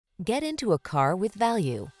Get into a car with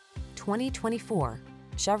value. 2024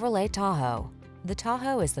 Chevrolet Tahoe. The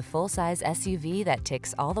Tahoe is the full-size SUV that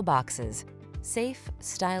ticks all the boxes. Safe,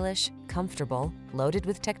 stylish, comfortable, loaded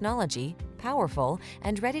with technology, powerful,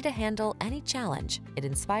 and ready to handle any challenge, it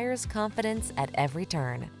inspires confidence at every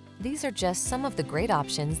turn. These are just some of the great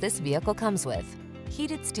options this vehicle comes with: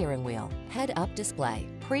 heated steering wheel, head-up display,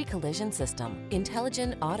 pre-collision system,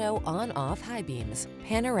 intelligent auto on-off high beams,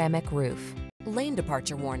 panoramic roof, lane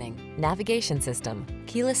departure warning, navigation system,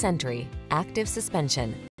 keyless entry, active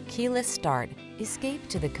suspension, keyless start. Escape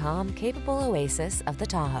to the calm, capable oasis of the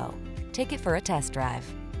Tahoe. Take it for a test drive.